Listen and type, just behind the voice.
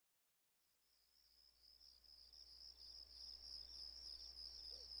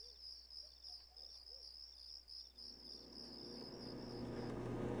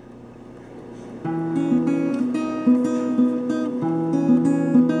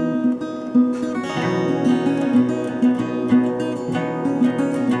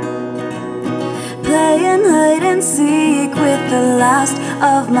and seek with the last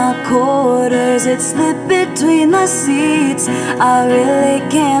of my quarters. It slipped between the seats, I really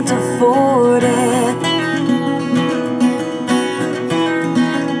can't afford it.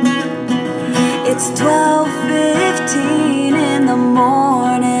 It's 12:15 in the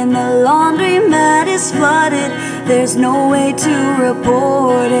morning, the laundromat is flooded, there's no way to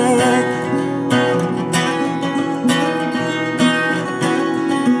report it.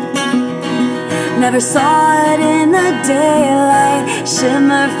 Never saw it in the daylight,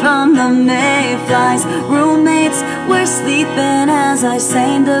 shimmer from the mayflies. Roommates were sleeping as I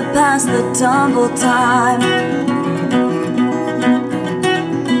sang to pass the tumble time.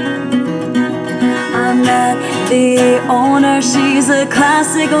 I met the owner, she's a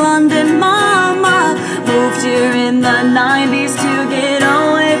classic London mama. Moved here in the 90s to get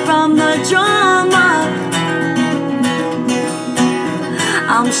away from the drama.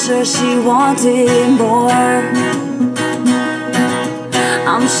 I'm sure she wanted more.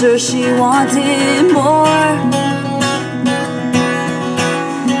 I'm sure she wanted more.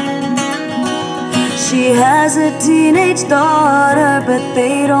 She has a teenage daughter, but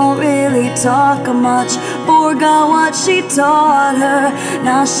they don't really talk much. Forgot what she taught her,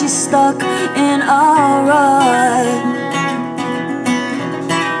 now she's stuck in a rut.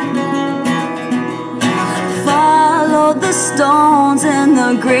 Followed the Stones and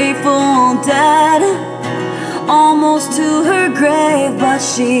the Grateful Dead, almost to her grave, but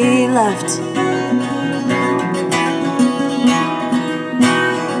she left.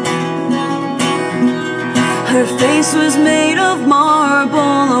 Her face was made of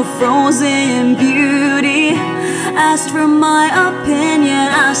marble, a frozen beauty. Asked for my opinion,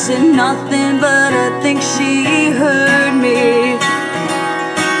 I said nothing, but I think she heard me.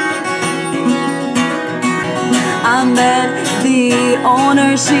 I met the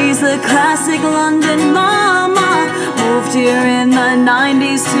owner, she's a classic London mama. Moved here in the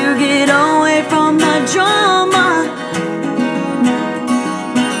 90s to get away from the drama.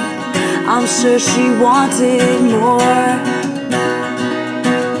 I'm sure she wanted more.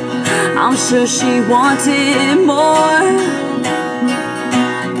 I'm sure she wanted more.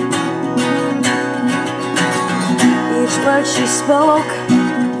 Each word she spoke,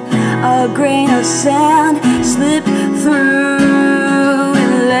 a grain of sand, slipped through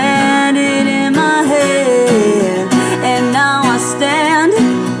and landed in my head. And now I stand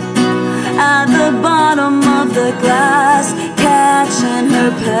at the bottom of the glass, catching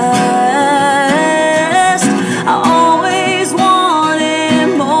her past. I always wanted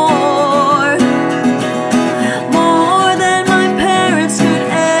more, more than my parents could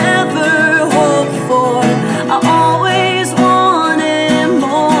ever hope for. I always wanted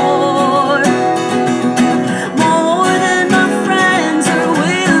more, more than my friends are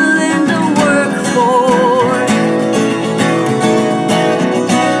willing to work for.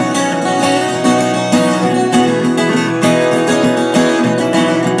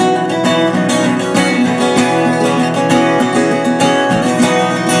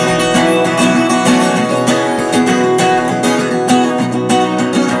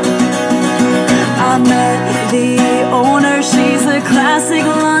 I met the owner, she's a classic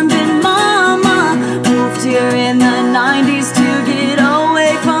London mama. Moved here in the 90s to get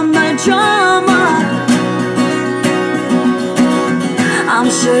away from the drama. I'm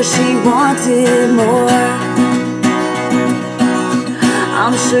sure she wanted more.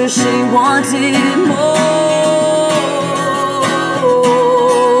 I'm sure she wanted more.